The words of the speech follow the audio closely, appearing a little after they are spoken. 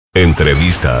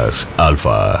Entrevistas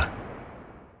Alfa.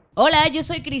 Hola, yo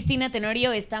soy Cris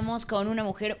Tenorio. Estamos con una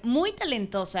mujer muy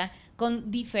talentosa,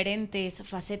 con diferentes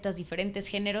facetas, diferentes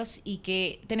géneros, y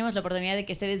que tenemos la oportunidad de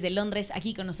que esté desde Londres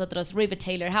aquí con nosotros. Riva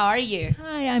Taylor, how are you?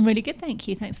 Hi, I'm really good, thank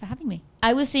you. Thanks for having me.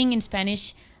 I was saying in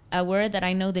Spanish a word that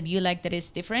I know that you like that is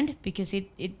different because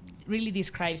it really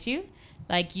describes you.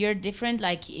 Like you're different,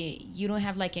 like you don't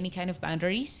have like any kind of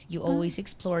boundaries. You always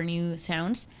explore new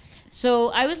sounds. So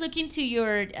I was looking to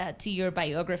your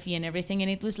biography and everything, and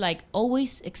it was like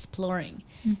always exploring.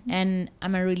 And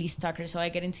I'm a really stalker, so I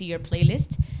get into your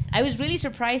playlist. I was really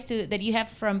surprised that you have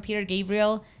from Peter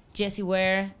Gabriel, Jessie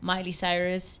Ware, Miley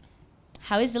Cyrus.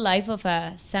 How is the life of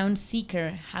a sound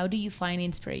seeker? How do you find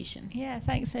inspiration? Yeah,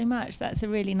 thanks so much. That's a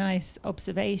really nice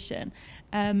observation.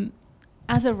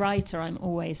 As a writer, I'm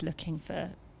always looking for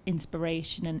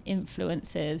inspiration and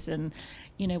influences, and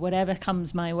whatever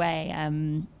comes my way,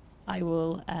 I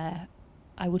will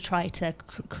try to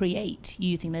create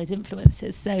using those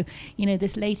influences. So,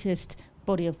 this latest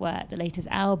body of work, the latest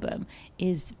album,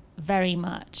 is very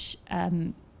much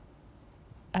been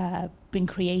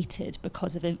created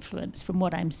because of influence from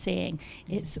what I'm seeing.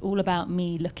 It's all about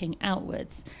me looking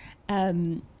outwards.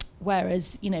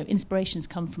 Whereas, inspirations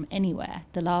come from anywhere.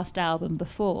 The last album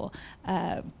before,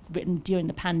 written during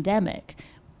the pandemic,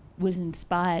 was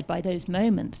inspired by those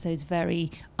moments, those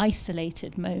very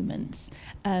isolated moments.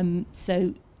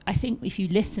 So I think if you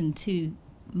listen to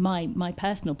my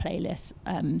personal playlist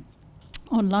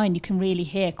online, you can really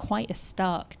hear quite a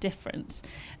stark difference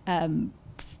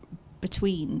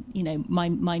between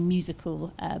my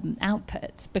musical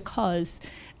outputs, because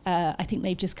I think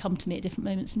they've just come to me at different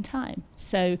moments in time.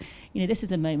 So this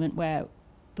is a moment where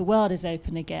the world is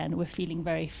open again, we're feeling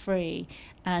very free,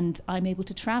 and I'm able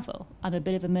to travel. I'm a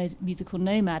bit of a musical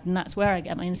nomad, and that's where I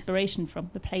get my inspiration from,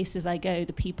 the places I go,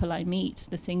 the people I meet,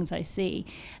 the things I see.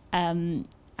 And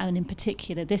in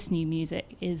particular, this new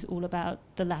music is all about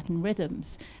the Latin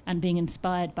rhythms and being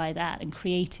inspired by that and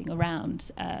creating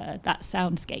around that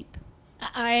soundscape.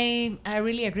 I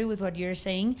really agree with what you're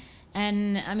saying.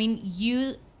 And I mean,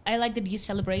 I like that you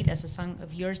celebrate, as a song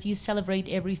of yours, you celebrate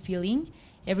every feeling,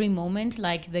 every moment,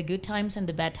 like the good times and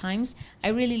the bad times. I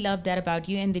really love that about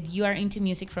you, and that you are into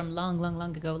music from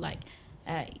long ago. Like,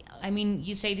 I mean,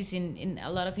 you say this in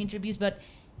a lot of interviews, but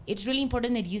it's really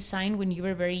important that you signed when you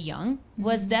were very young.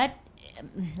 Was that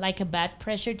like a bad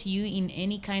pressure to you in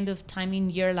any kind of time in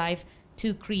your life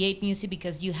to create music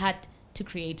because you had to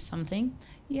create something?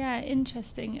 Yeah,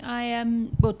 interesting.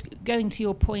 Well, going to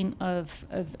your point of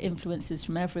influences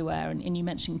from everywhere, and you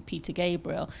mentioned Peter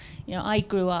Gabriel. I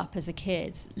grew up as a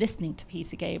kid listening to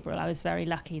Peter Gabriel. I was very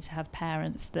lucky to have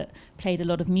parents that played a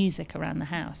lot of music around the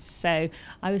house. So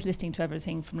I was listening to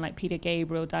everything from like Peter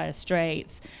Gabriel, Dire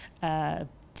Straits,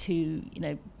 to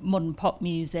modern pop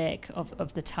music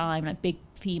of the time, like big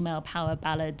female power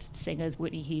ballad singers,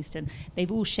 Whitney Houston. They've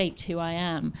all shaped who I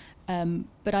am.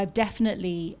 But I've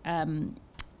definitely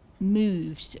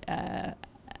moved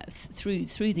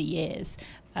through the years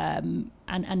and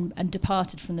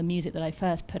departed from the music that I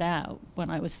first put out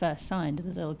when I was first signed as a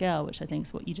little girl, which I think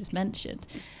is what you just mentioned.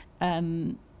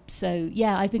 So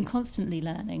yeah, I've been constantly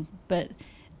learning, but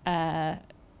yeah,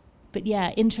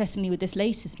 interestingly, with this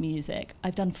latest music,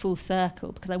 I've done full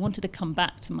circle because I wanted to come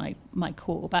back to my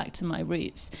core, back to my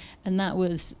roots, and it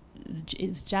was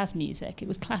jazz music. It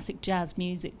was classic jazz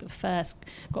music that first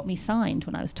got me signed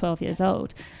when I was 12 years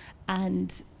old.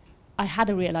 And I had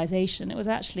a realization. It was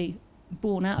actually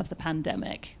born out of the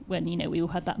pandemic when, we all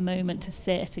had that moment to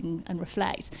sit and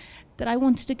reflect, that I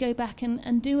wanted to go back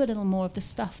and do a little more of the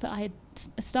stuff that I had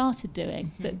started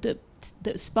doing,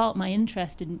 that sparked my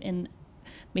interest in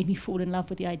made me fall in love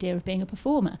with the idea of being a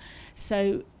performer.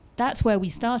 So that's where we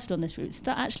started on this route. It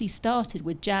actually started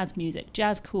with jazz music,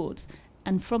 jazz chords,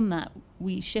 and from that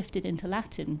we shifted into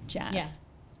Latin jazz. Yeah.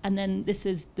 And then this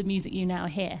is the music you now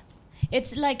hear.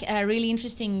 It's like a really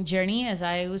interesting journey, as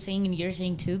I was saying and you're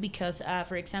saying too, because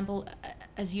for example,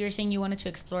 as you're saying, you wanted to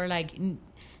explore like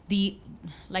the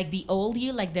old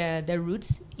you, like the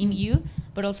roots in you,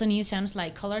 but also new sounds.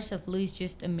 Like Colors of Blue is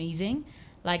just amazing.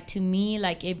 Like to me,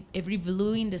 like every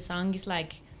blue in the song is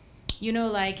like,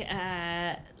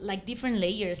 like different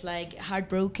layers, like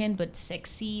heartbroken but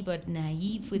sexy but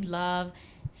naive with love.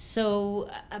 So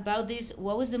about this,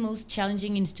 what was the most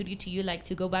challenging in studio to you, like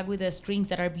to go back with the strings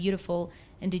that are beautiful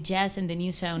and the jazz and the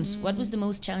new sounds? What was the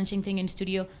most challenging thing in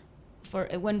studio for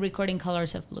when recording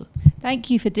Colors of Blue?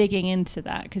 Thank you for digging into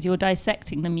that, because you're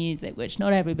dissecting the music, which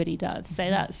not everybody does.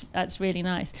 So that's really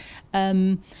nice.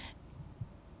 The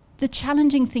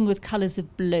challenging thing with Colors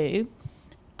of Blue,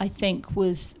 I think,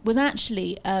 was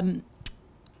actually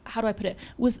how do I put it,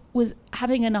 was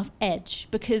having enough edge,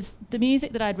 because the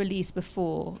music that I'd released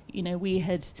before, you know, we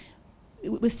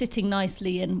were sitting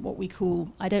nicely in what we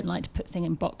call, I don't like to put things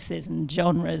in boxes and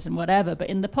genres and whatever, but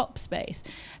in the pop space.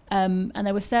 And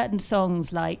there were certain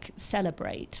songs like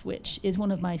Celebrate, which is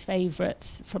one of my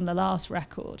favourites from the last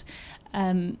record,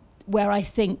 where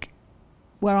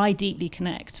I deeply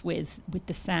connect with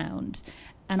the sound.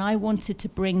 And I wanted to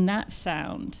bring that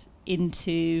sound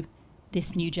into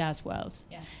this new jazz world.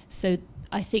 Yeah. So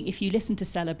I think if you listen to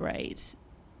Celebrate,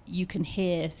 you can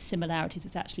hear similarities.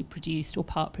 It's actually produced or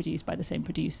part produced by the same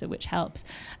producer, which helps.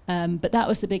 But that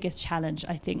was the biggest challenge,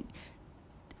 I think,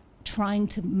 trying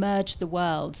to merge the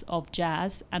worlds of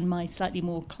jazz and my slightly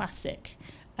more classic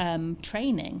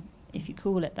training, if you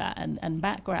call it that, and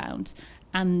background,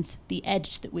 and the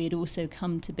edge that we had also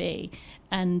come to be,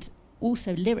 and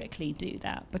also lyrically do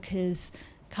that, because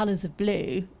Colours of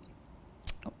Blue,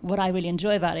 what I really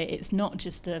enjoy about it, it's not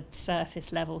just a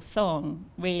surface level song,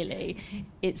 really.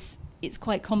 It's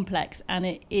quite complex,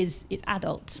 and it's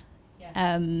adult.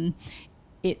 Yeah.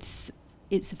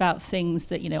 It's about things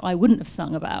that, you know, I wouldn't have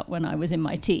sung about when I was in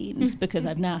my teens, because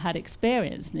I've now had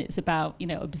experience, and it's about, you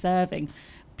know, observing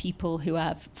people who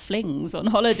have flings on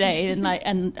holiday and like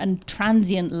and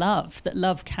transient love, that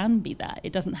love can be that.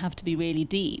 It doesn't have to be really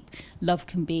deep. Love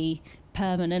can be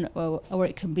permanent, or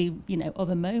it can be, you know, of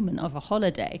a moment, of a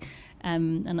holiday.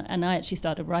 And I actually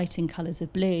started writing Colours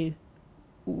of Blue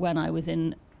when I was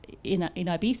in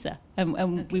Ibiza, and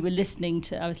okay.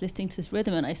 I was listening to this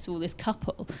rhythm, and I saw this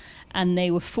couple, and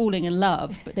they were falling in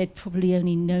love, but they'd probably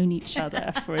only known each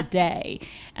other for a day.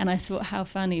 And I thought, how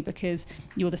funny, because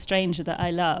you're the stranger that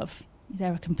I love,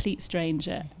 they're a complete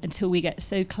stranger, until we get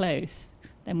so close,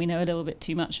 then we know a little bit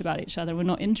too much about each other, we're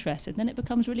not interested, then it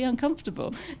becomes really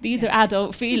uncomfortable. These are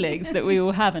adult feelings that we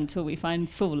all have until we find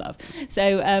full love.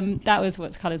 So that was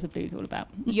what Colours of Blue is all about.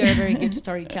 You're a very good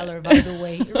storyteller, by the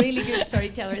way. Really good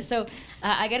storyteller. So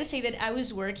I gotta say that I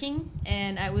was working,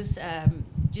 and I was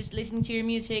just listening to your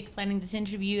music, planning this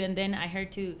interview, and then I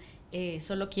heard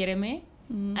Solo Quiéreme,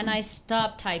 and I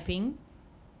stopped typing,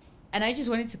 and I just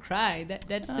wanted to cry.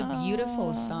 That's a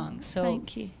beautiful song. So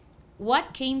thank you.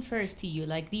 What came first to you?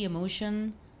 Like the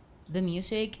emotion, the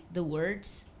music, the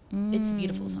words? It's a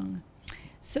beautiful song.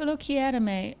 Solo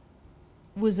Quiéreme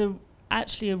was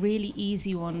actually a really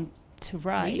easy one to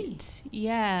write. Really?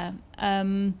 Yeah.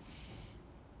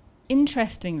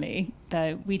 Interestingly,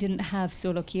 though, we didn't have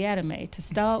Solo Quiéreme to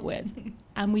start with,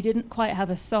 and we didn't quite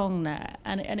have a song there,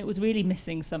 and it was really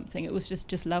missing something. It was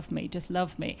just love me, just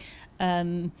love me.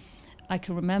 I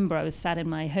can remember I was sat in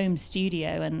my home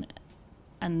studio,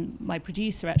 and my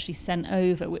producer actually sent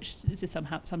over, which is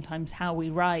sometimes how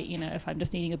we write, you know, if I'm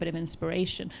just needing a bit of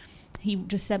inspiration, he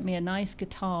just sent me a nice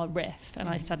guitar riff, and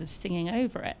I started singing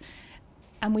over it.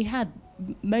 And we had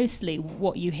mostly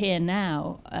what you hear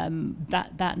now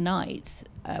that night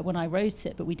when I wrote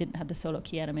it, but we didn't have the Solo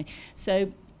Quiéreme. So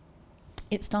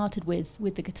it started with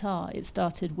the guitar. It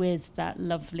started with that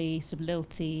lovely sort of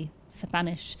lilty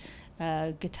Spanish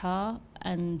guitar,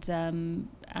 and then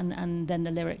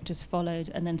the lyric just followed,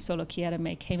 and then Solo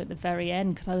Quiéreme came at the very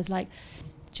end, because I was like,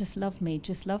 just love me,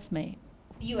 just love me.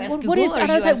 You asked Google,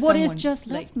 and I was like, what is just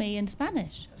love me in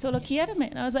Spanish? Solo Quiéreme.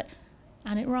 And I was like,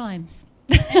 and it rhymes.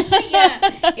 Yeah,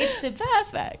 it's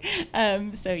perfect.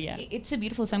 So yeah, it's a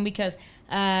beautiful song, because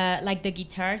like the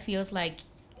guitar feels like,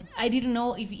 I didn't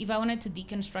know if I wanted to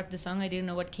deconstruct the song, I didn't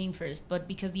know what came first, but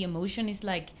because the emotion is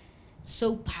like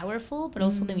so powerful, but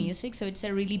also the music, so it's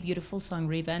a really beautiful song,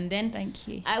 Riva. And then thank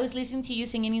you. I was listening to you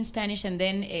singing in Spanish, and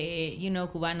then you know,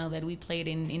 Cubano, that we played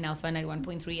in Alfa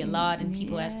 91.3 a lot, and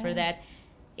people ask for that.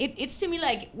 It's to me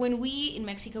like, when we in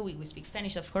Mexico, we speak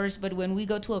Spanish, of course, but when we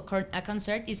go to a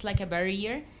concert, it's like a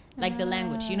barrier, like the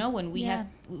language, you know, when we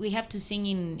have to sing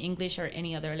in English or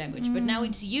any other language, but now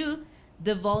it's you,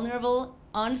 the vulnerable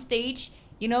on stage,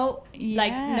 you know,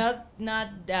 like not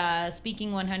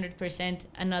speaking 100%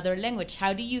 another language.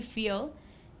 How do you feel?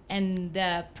 And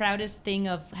the proudest thing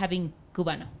of having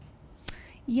Cubano?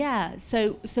 Yeah,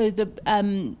 so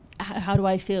the how do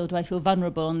I feel? Do I feel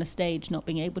vulnerable on the stage, not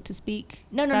being able to speak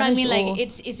No, Spanish, I mean, like,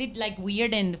 is it like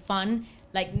weird and fun?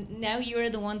 Like, now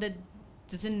you're the one that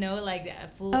doesn't know like the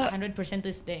full 100%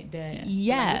 the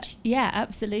language? Yeah,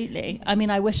 absolutely. I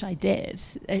mean, I wish I did.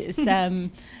 It's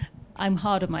I'm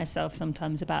hard on myself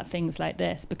sometimes about things like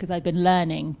this, because I've been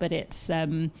learning, but it's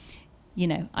you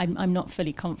know, I'm not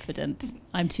fully confident.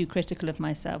 I'm too critical of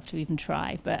myself to even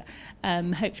try. But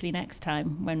hopefully next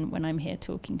time when I'm here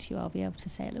talking to you, I'll be able to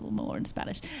say a little more in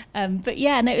Spanish. But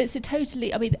yeah, no, it's a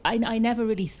totally, I mean, I never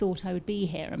really thought I would be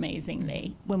here,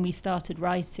 amazingly. When we started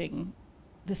writing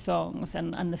the songs,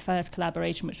 and the first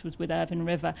collaboration, which was with Irvin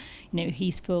Riva, you know,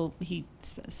 he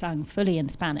sang fully in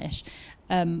Spanish.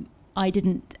 I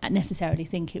didn't necessarily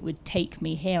think it would take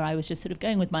me here. I was just sort of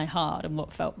going with my heart and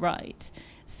what felt right.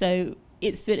 So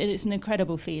it's an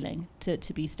incredible feeling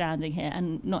to be standing here,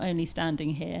 and not only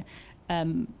standing here,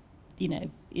 you know,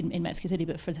 in Mexico City,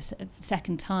 but for the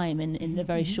second time in a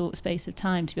very short space of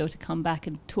time, to be able to come back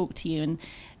and talk to you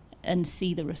and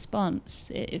see the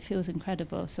response. It feels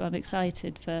incredible. So I'm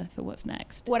excited for what's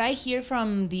next. What I hear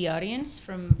from the audience,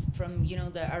 from you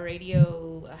know, our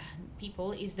radio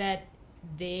people, is that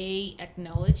they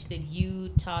acknowledge that you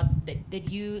taught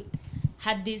that you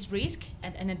had this risk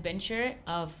and an adventure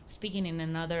of speaking in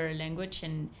another language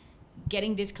and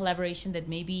getting this collaboration that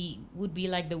maybe would be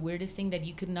like the weirdest thing that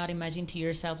you could not imagine to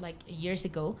yourself like years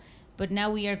ago. But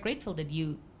now we are grateful that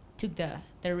you took the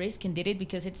risk and did it,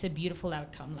 because it's a beautiful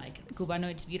outcome. Like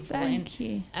Cubano, it's beautiful. Thank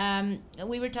you.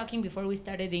 We were talking before we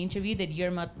started the interview that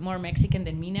you're more Mexican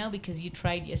than me now, because you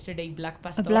tried yesterday Black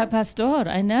Pastor. A Black Pastor,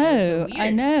 I know. So I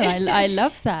know. I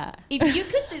love that. If you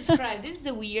could describe, this is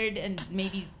a weird and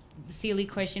maybe silly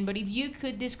question, but if you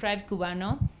could describe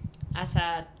Cubano as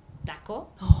a taco,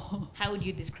 how would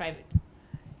you describe it?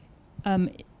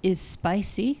 It's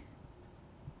spicy.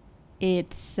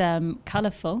 It's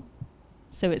colourful.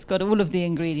 So it's got all of the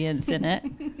ingredients in it.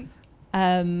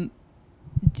 Do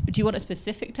you want a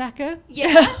specific taco?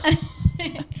 Yeah.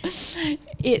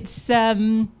 It's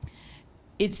got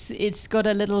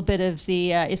a little bit of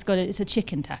the it's a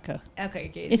chicken taco.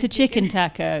 Okay. It's a chicken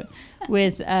taco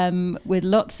with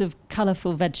lots of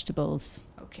colourful vegetables.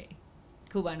 Okay.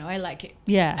 Cubano, I like it.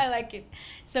 Yeah. I like it.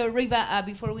 So Riva,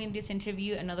 before we end this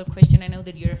interview, another question. I know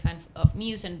that you're a fan of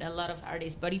Muse and a lot of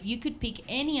artists, but if you could pick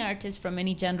any artist from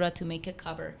any genre to make a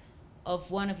cover of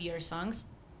one of your songs,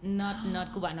 not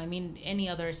Cubano, I mean any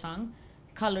other song,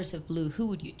 Colors of Blue, who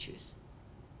would you choose?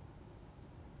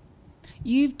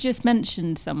 You've just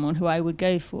mentioned someone who I would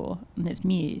go for, and it's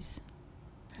Muse.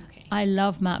 I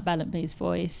love Matt Bellamy's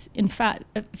voice. In fact,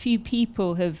 a few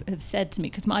people have said to me,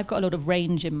 because I've got a lot of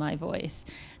range in my voice,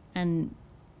 and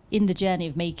in the journey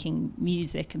of making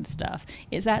music and stuff,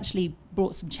 it's actually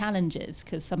brought some challenges,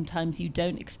 because sometimes you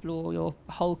don't explore your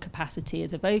whole capacity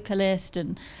as a vocalist,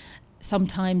 and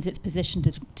sometimes it's positioned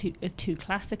as too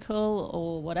classical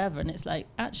or whatever. And it's like,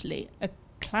 actually, a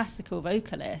classical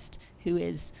vocalist who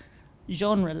is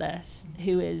genreless,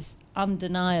 who is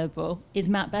undeniable, is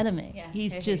Matt Bellamy. Yeah,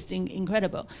 he's just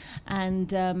incredible.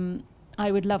 And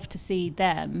I would love to see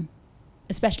them,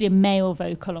 especially a male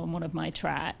vocal on one of my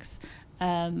tracks,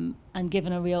 and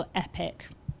given a real epic,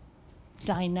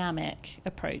 dynamic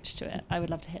approach to it. I would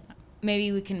love to hear that.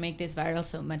 Maybe we can make this viral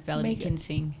so Matt Bellamy can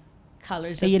sing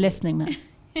Colors. Are you listening, Matt?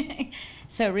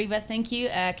 So Riva, thank you.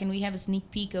 Can we have a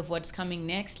sneak peek of what's coming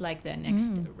next, like the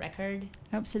next record?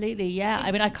 Absolutely, yeah.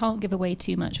 I mean, I can't give away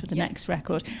too much with the next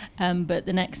record, but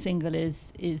the next single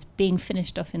is being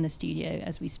finished off in the studio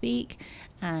as we speak,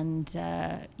 and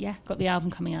got the album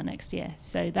coming out next year.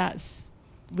 So that's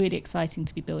really exciting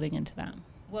to be building into that.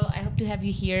 Well, I hope to have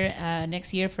you here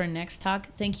next year for a next talk.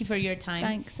 Thank you for your time.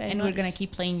 Thanks so much. And we're going to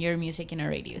keep playing your music in our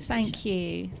radio station. Thank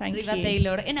you. Thank you. Riva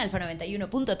Taylor en Alfa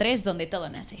 91.3, donde todo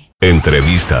nace.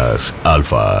 Entrevistas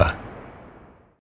Alfa.